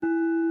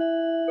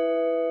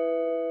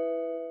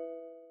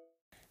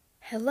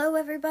Hello,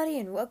 everybody,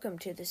 and welcome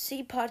to the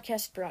C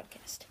Podcast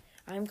broadcast.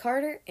 I'm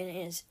Carter, and it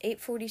is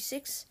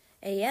 8:46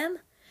 a.m.,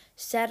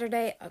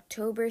 Saturday,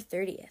 October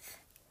 30th.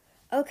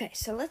 Okay,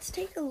 so let's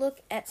take a look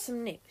at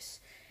some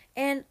news.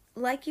 And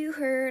like you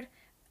heard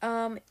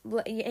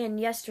in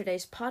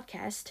yesterday's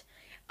podcast,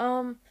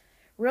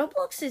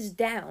 Roblox is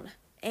down.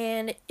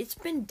 And it's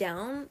been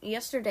down.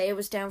 Yesterday it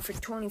was down for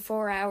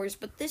 24 hours,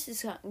 but this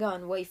has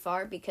gone way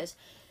far because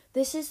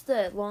this is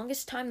the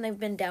longest time they've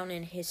been down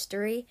in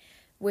history,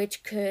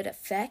 which could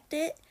affect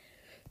it.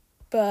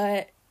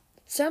 But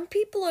some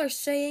people are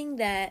saying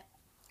that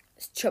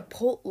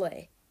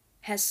Chipotle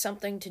has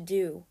something to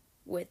do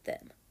with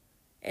them.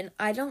 And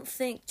I don't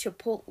think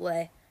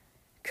Chipotle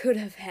could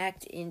have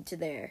hacked into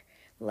their,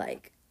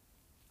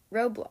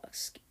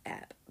 Roblox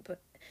app. But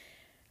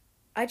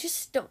I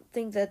just don't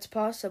think that's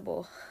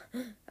possible.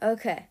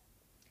 Okay.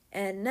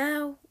 And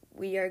now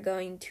we are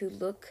going to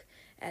look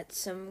at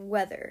some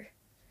weather.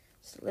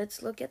 So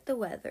let's look at the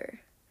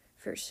weather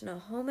for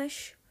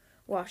Snohomish,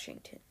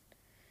 Washington.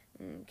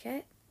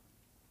 Okay,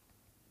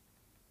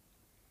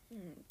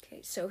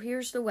 so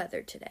here's the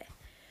weather today.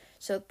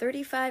 So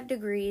 35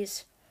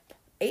 degrees.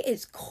 It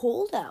is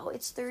cold out.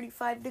 It's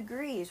 35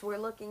 degrees. We're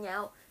looking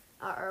out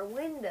our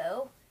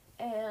window,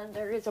 and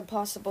there is a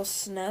possible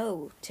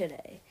snow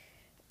today.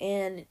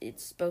 And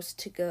it's supposed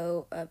to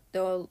go up,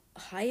 the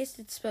highest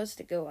it's supposed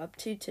to go up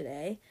to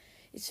today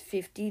is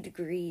 50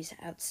 degrees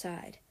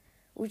outside,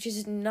 which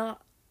is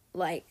not,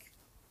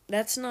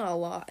 that's not a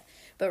lot.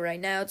 But right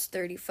now it's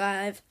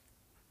 35.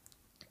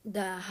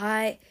 The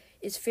high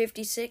is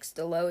 56,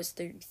 the low is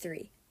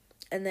 33.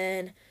 And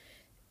then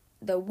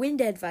the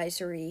wind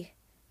advisory,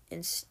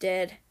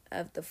 instead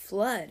of the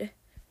flood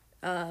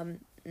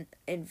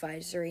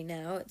advisory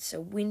now, it's a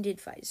wind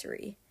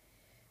advisory.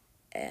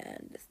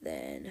 And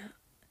then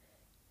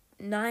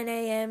 9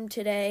 a.m.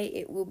 today,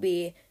 it will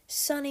be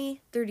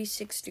sunny,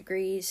 36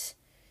 degrees.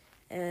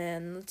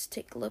 And let's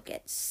take a look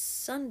at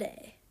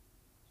Sunday.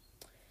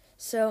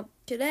 So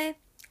today,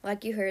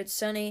 like you heard,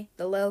 sunny,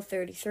 the low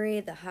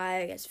 33, the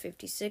high is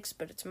 56,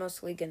 but it's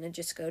mostly going to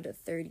just go to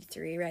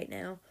 33 right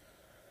now.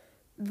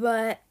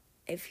 But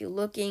if you're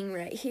looking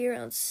right here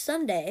on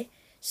Sunday,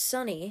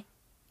 sunny,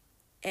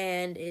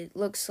 and it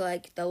looks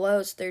like the low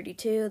is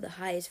 32, the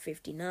high is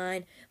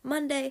 59.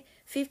 Monday,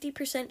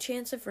 50%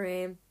 chance of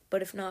rain,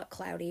 but if not,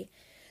 cloudy.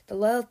 The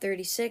low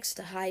 36,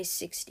 the high is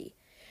 60.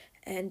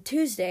 And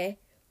Tuesday,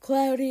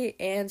 cloudy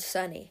and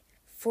sunny.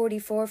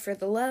 44 for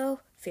the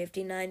low,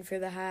 59 for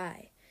the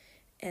high.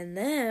 And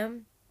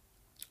then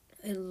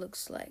it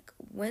looks like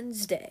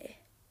Wednesday.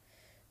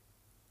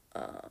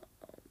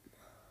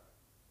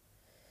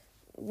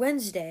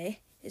 Wednesday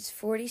is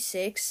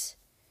 46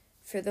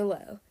 for the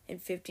low and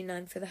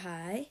 59 for the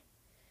high.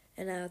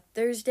 And now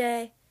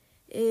Thursday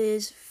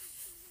is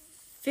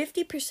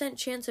 50%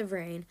 chance of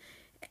rain,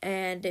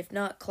 and if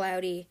not,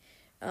 cloudy.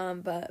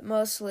 But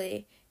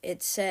mostly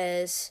it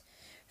says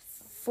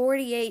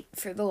 48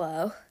 for the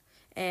low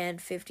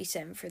and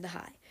 57 for the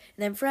high.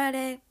 And then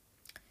Friday,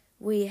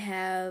 we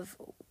have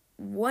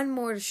one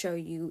more to show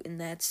you,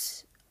 and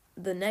that's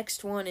the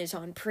next one is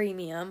on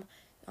Premium,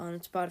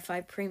 on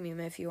Spotify Premium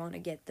if you want to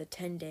get the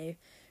 10-day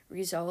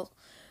result.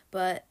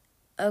 But,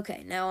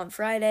 okay, now on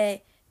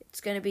Friday,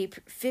 it's going to be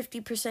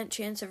 50%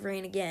 chance of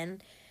rain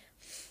again,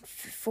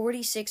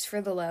 46 for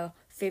the low,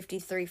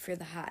 53 for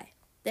the high.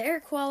 The air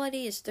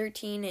quality is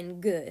 13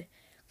 and good.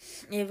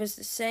 It was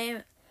the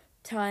same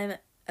time,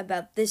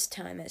 about this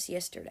time as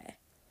yesterday.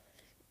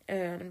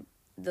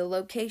 The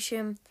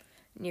location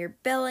near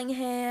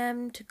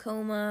Bellingham,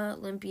 Tacoma,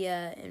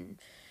 Olympia, and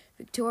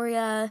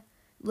Victoria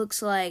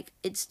looks like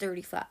it's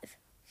 35.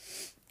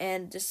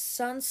 And the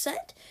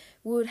sunset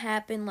would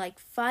happen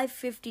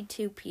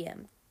 5:52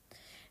 p.m.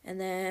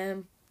 And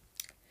then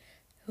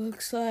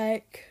looks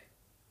like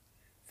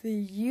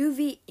the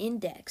UV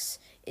index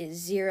is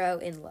 0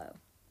 and low.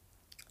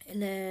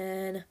 And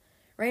then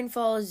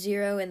rainfall is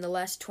 0 in the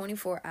last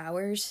 24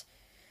 hours.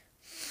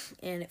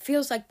 And it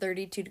feels like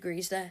 32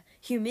 degrees. The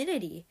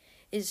humidity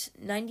is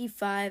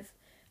 95%.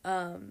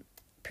 And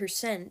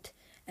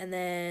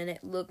then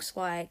it looks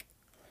like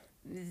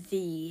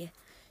the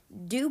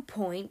dew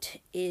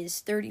point is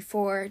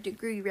 34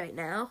 degree right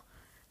now.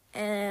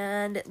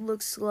 And it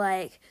looks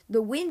like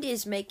the wind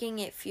is making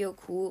it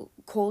feel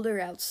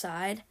colder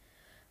outside.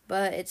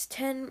 But it's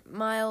 10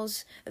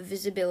 miles of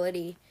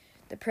visibility.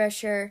 The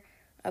pressure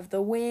of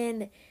the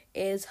wind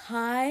is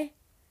high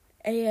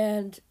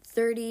and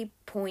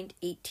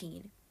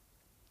 30.18.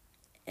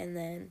 And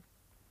then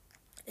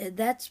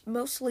that's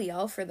mostly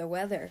all for the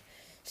weather.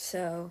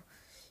 So,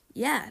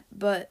 yeah,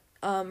 but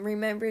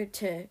remember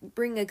to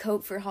bring a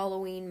coat for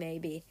Halloween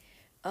maybe.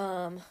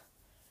 But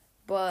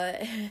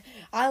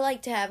I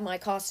like to have my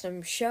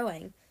costume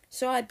showing,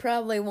 so I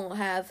probably won't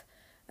have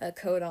a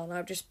coat on.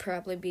 I'll just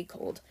probably be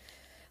cold.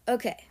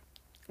 Okay,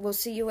 we'll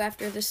see you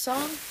after the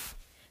song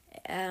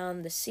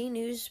on the C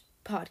News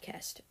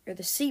podcast, or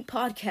the C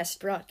Podcast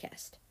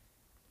broadcast.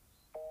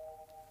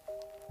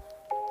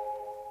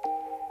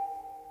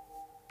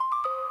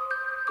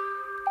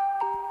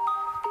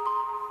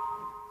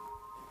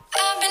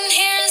 I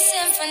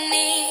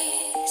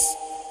symphonies.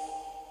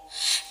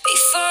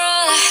 Before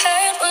all I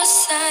heard was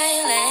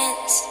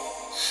silence,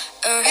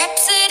 a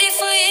rhapsody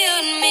for you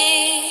and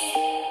me.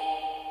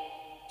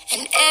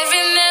 And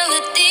every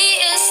melody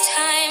is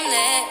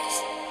timeless.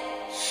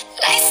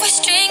 Life was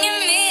stringing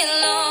me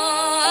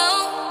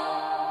along.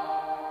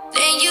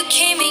 Then you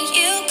came and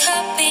you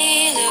cut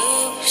me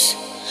loose.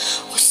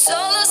 Was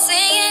solo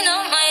singing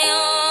on my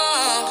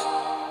own.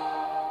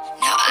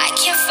 Now I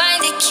can't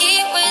find the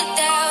key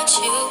without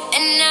you.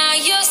 And now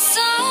your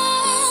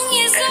song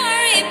is on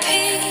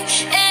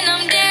repeat, and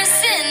I'm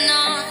dancing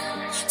on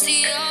to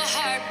your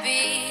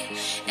heartbeat.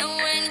 And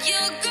when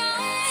you're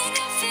gone,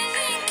 I feel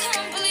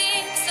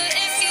incomplete. So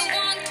if you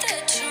want the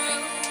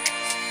truth,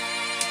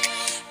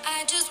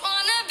 I just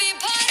wanna be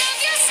part of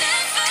your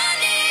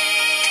symphony.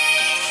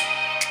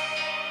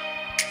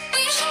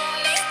 We hold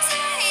me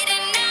tight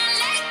and not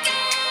let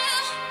go.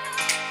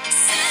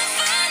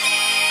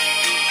 Symphony,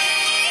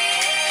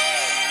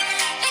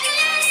 like a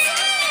love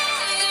song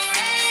on the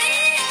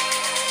radio.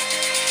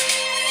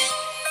 We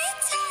hold me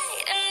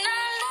tight and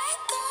not let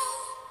go.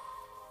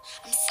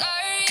 I'm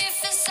sorry if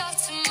it's all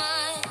too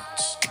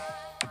much,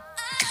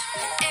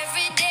 but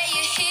every day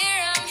you're here,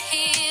 I'm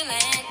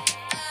healing.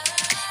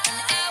 And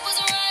I was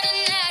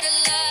running out of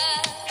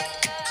love.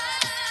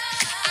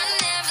 I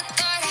never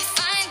thought I'd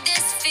find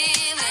this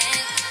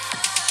feeling,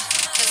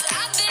 'cause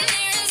I've been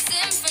hearing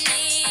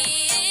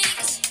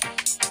symphonies.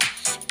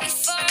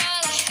 Before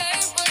all I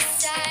heard was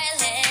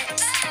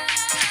silence,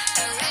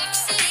 a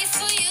rhapsody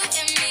for you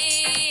and me.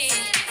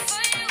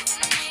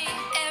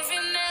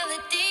 Every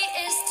melody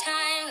is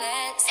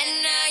timeless, and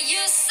now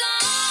your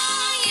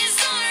song is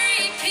on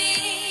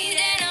repeat,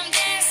 and I'm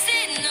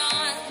dancing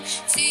on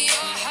to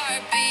your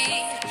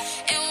heartbeat.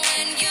 And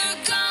when you're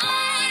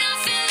gone, I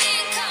feel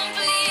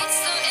incomplete.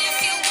 So if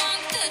you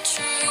want the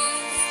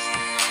truth,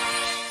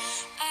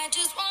 I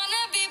just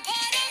wanna be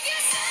part of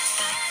your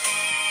symphony.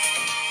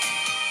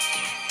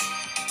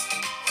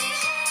 We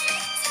hold me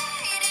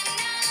tight and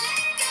not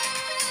let go.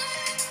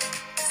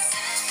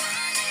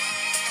 Symphony,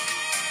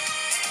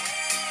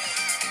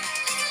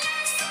 like a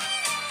love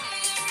song on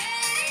the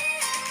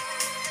radio.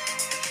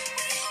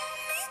 We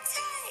hold me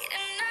tight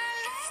and not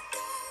let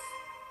go.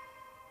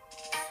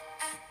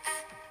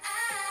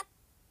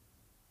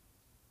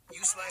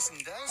 You slice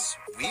and dice,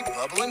 we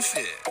bubble and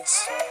fizz.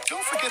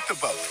 Don't forget the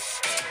bubble.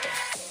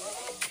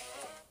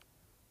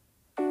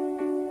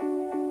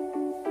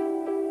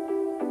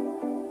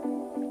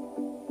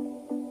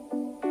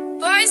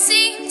 Boys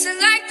seem to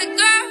like the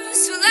girls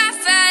who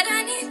laugh at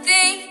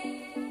anything,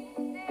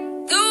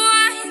 the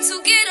ones who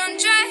get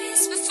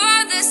undressed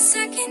before the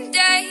second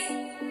date.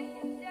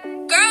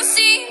 Girls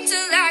seem to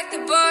like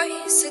the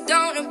boys who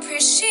don't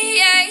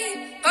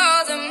appreciate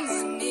all the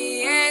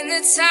money and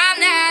the time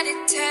that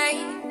it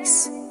takes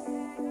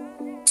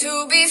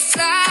to be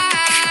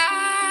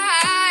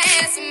fly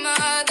as a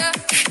mother.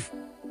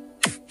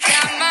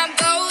 Got my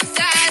both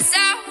eyes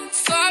out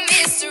for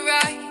Mr.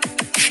 Right.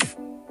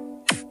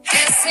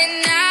 Guessing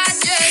I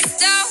just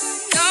don't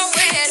know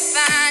where to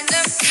find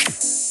them,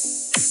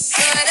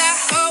 but I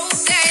hope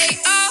they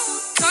all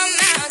come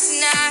out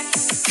tonight.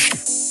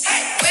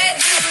 Where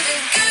do the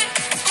good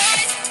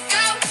boys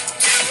go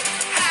to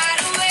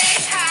hide away,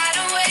 hide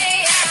away?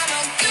 I'm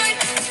a good,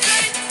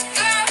 good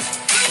girl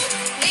who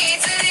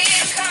needs a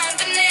little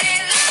company.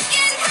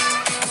 Looking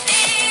hot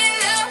in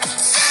love,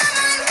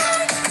 someone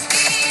like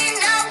me.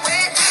 Now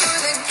where do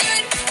the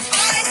good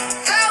boys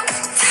go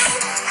to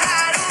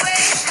hide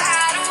away,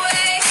 hide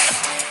away?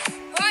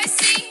 Boys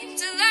seem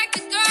to like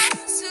the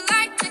girls who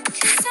like to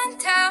kiss and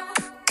tell,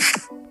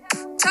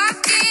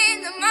 talking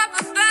them up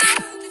about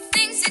the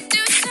things they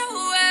do so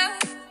well.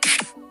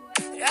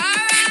 But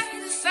I'd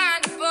rather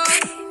find a boy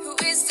who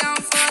is down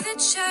for the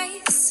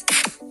chase,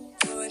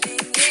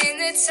 putting in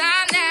the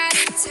time that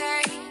it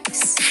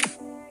takes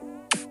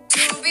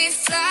to be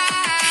fly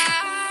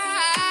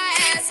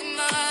as a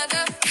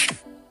mother,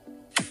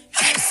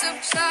 to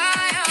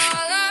supply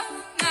all of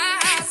my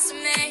house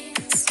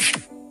demands.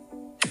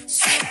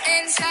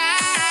 Something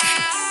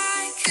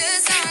tight,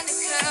 'cause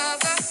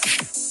undercover,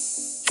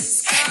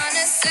 he's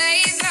gonna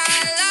save my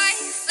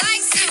life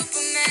like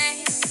Superman.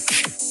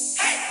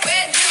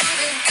 Where do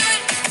the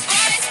good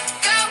boys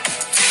go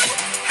to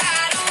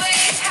hide away,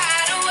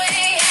 hide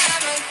away?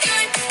 I'm a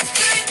good,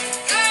 good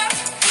girl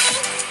who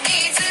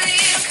needs a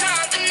little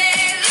company.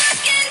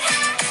 Looking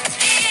hot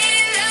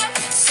in love,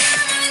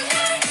 someone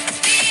like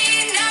me.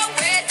 Now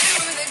where do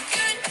the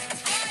good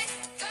boys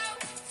go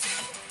to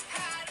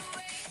hide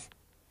away?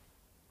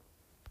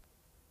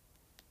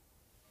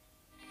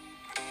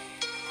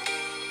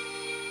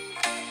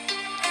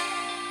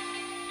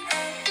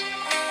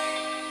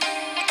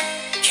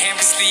 Can't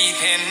be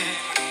sleeping,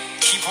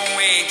 keep on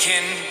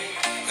waking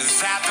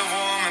without the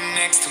woman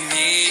next to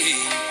me.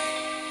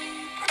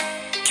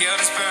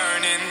 Guilt is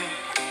burning,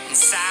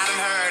 inside I'm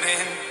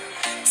hurting.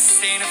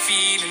 This ain't a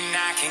feeling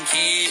I can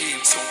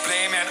keep, so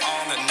blame it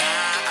on the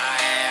night.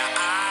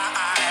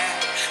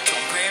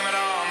 Don't blame it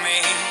on me,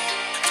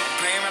 don't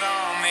blame it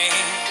on me.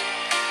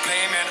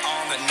 Blame it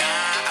on the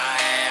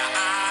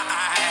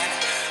night.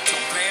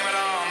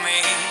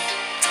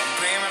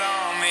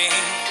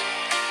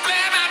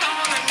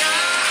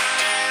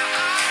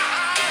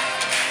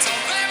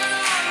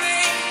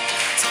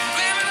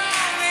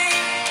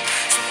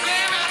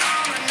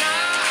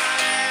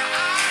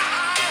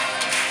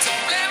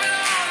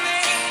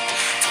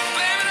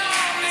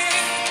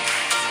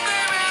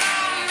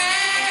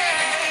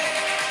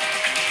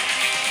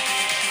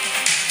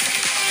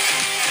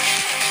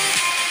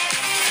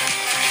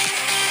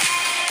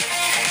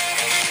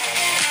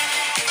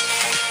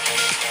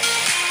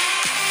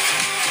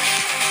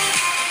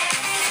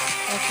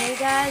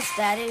 guys,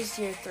 that is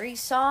your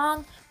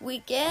 3-song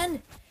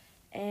weekend,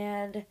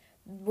 and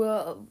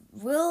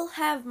we'll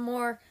have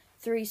more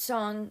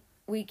 3-song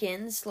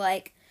weekends.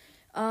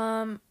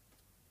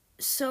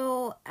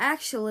 So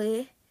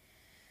actually,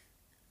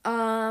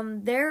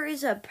 there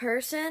is a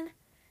person.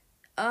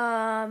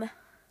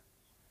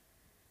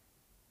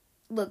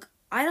 Look,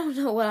 I don't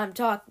know what I'm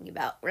talking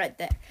about right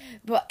there,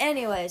 but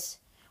anyways,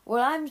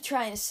 what I'm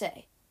trying to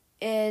say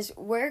is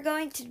we're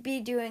going to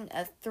be doing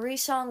a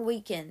 3-song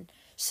weekend.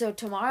 So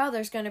tomorrow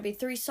there's going to be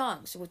 3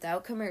 songs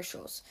without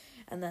commercials.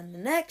 And then the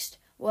next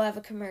we'll have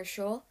a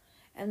commercial.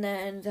 And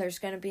then there's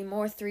going to be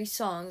more 3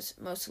 songs,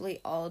 mostly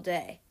all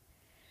day.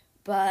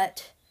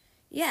 But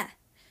yeah,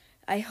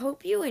 I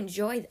hope you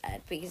enjoy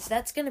that because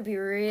that's going to be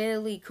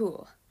really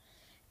cool.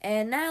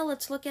 And now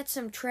let's look at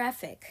some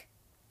traffic.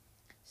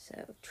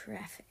 So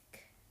traffic.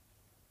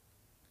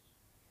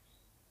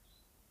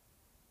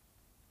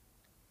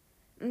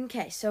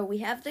 Okay, so we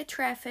have the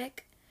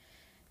traffic,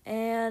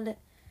 and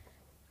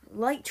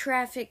light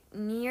traffic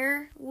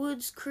near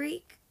Woods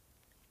Creek.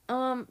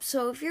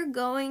 So if you're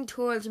going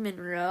towards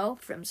Monroe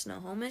from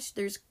Snohomish,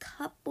 there's a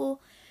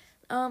couple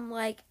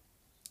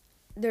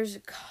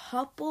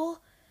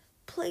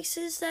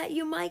places that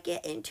you might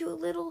get into a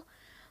little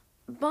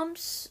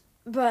bumps,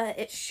 but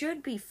it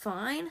should be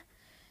fine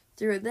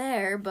through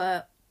there.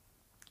 But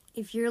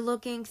if you're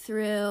looking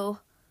through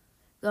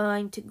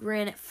going to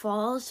Granite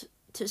Falls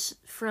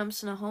from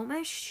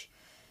Snohomish,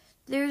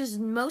 there's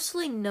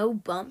mostly no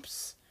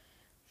bumps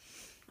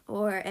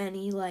or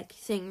any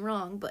thing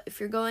wrong. But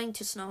if you're going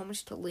to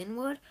Snohomish to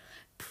Linwood,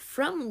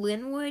 from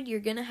Linwood you're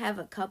gonna have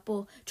a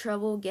couple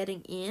trouble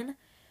getting in.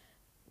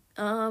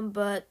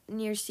 But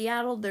near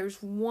Seattle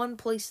there's one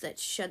place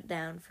that's shut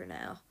down for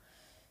now.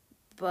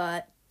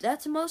 But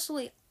that's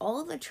mostly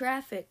all the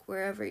traffic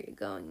wherever you're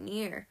going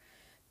near.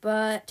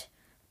 But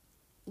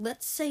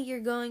let's say you're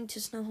going to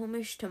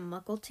Snohomish to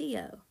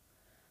Mukilteo.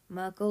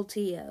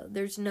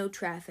 There's no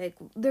traffic.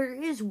 There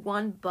is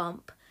one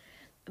bump,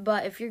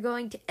 but if you're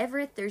going to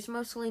Everett, there's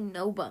mostly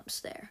no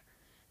bumps there.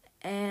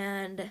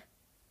 And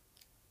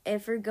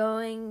if you're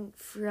going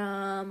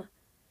from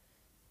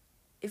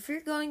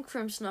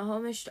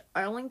Snohomish to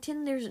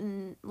Arlington, there's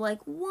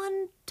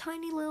one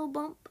tiny little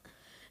bump.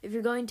 If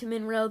you're going to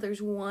Monroe,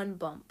 there's one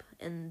bump,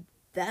 and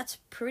that's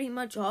pretty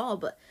much all.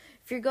 But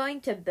if you're going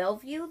to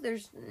Bellevue,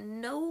 there's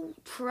no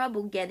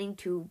trouble getting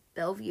to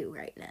Bellevue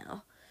right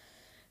now.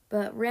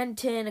 But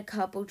Renton, a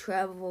couple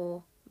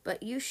trouble,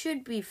 but you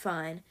should be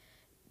fine.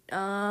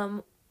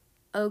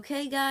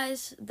 Okay,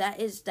 guys,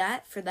 that is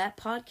that for that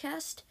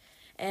podcast,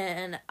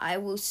 and I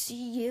will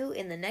see you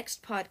in the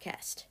next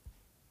podcast.